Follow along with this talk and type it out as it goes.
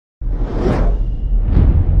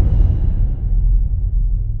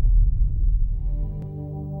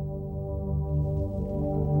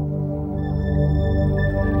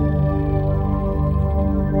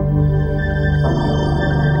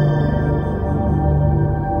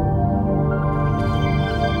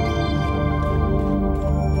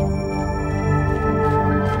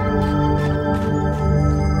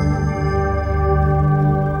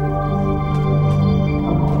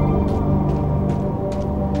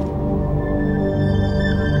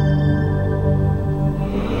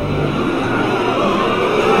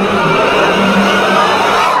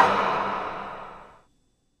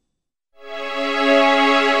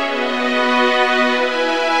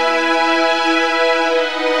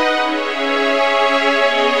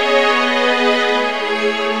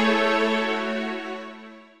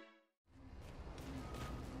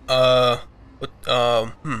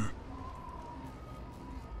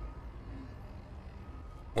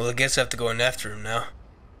Well, I guess I have to go in after him now.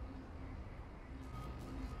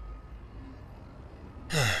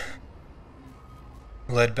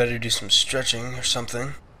 Well, I'd better do some stretching or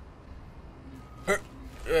something. Alright,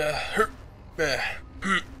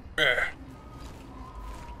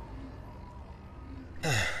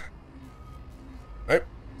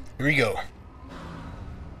 here we go.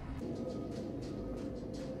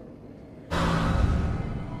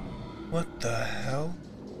 What the hell?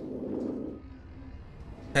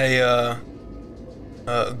 Hey,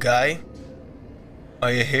 guy?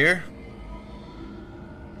 Are you here?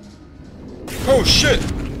 Oh, shit!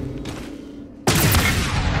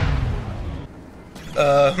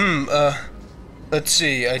 Let's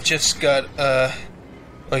see, I just got, I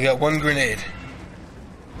got one grenade.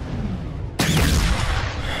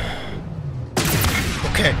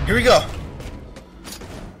 Okay, here we go!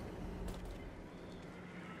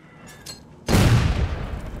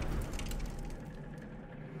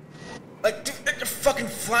 Like, dude, you're fucking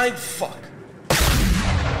flying fuck!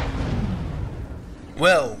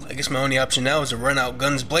 Well, I guess my only option now is to run out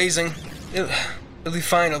guns blazing. It'll be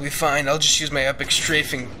fine, I'll be fine. I'll just use my epic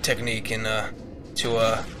strafing technique and,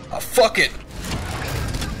 fuck it!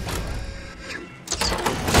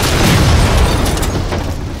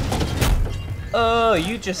 Oh,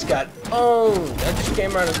 you just got owned. I just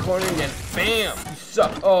came around the corner and then bam! You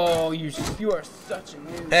suck. Oh, you are such a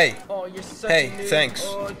noob. Hey. Oh, you're such Hey, a noob. thanks.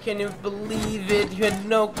 Oh, I can't even believe it. You had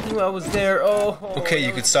no clue I was there. Oh. Okay,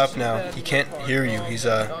 you can stop now. He can't hear you.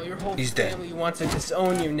 Your whole He's dead. family wants to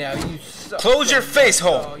disown you now. You suck. Close your face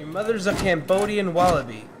hole! Oh, your mother's a Cambodian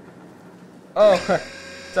wallaby. Oh,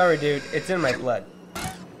 sorry, dude. It's in my blood.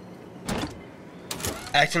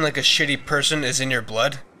 Acting like a shitty person is in your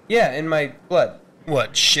blood? Yeah, in my blood.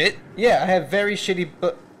 What, shit? Yeah, I have very shitty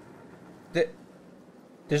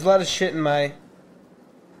There's a lot of shit in my...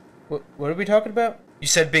 What are we talking about? You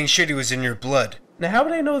said being shitty was in your blood. Now, how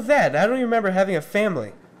would I know that? I don't even remember having a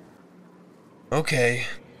family. Okay.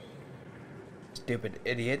 Stupid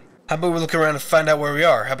idiot. How about we look around and find out where we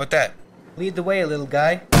are? How about that? Lead the way, little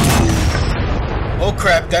guy. Oh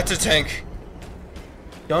crap, that's a tank.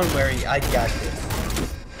 Don't worry, I got this.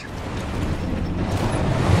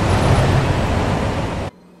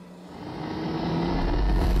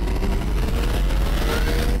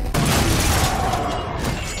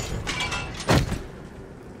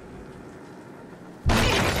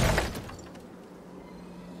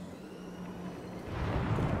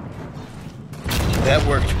 That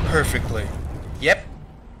worked perfectly. Yep.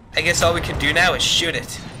 I guess all we can do now is shoot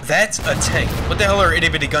it. That's a tank. What the hell are itty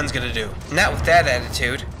bitty guns gonna do? Not with that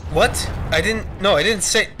attitude. What? I didn't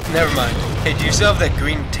say. Never mind. Hey, do you still have that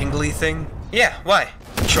green tingly thing? Yeah, why?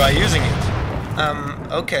 Try using it.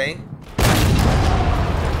 Okay.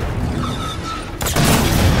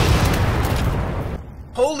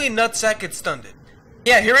 Holy nutsack, it's stunned it.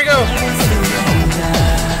 Yeah, here we go!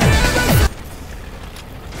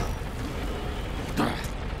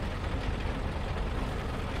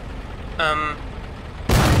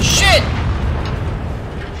 Shit!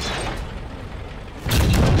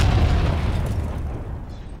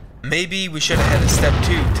 Maybe we should have had a step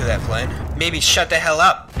 2 to that plan. Maybe shut the hell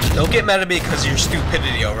up. Don't get mad at me because of your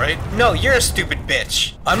stupidity, alright? No, you're a stupid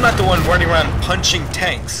bitch. I'm not the one running around punching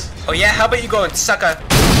tanks. Oh yeah, how about you go and suck a...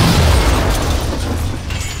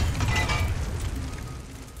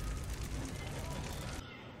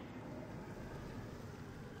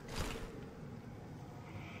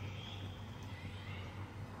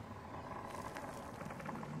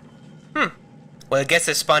 Well, I guess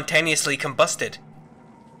it spontaneously combusted.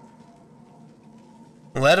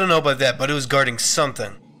 Well, I don't know about that, but it was guarding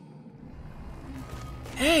something.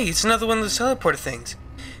 Hey, it's another one of those teleporter things.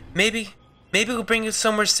 Maybe it'll bring us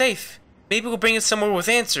somewhere safe. Maybe it'll bring us somewhere with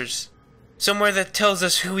answers. Somewhere that tells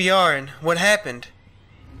us who we are and what happened.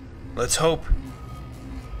 Let's hope.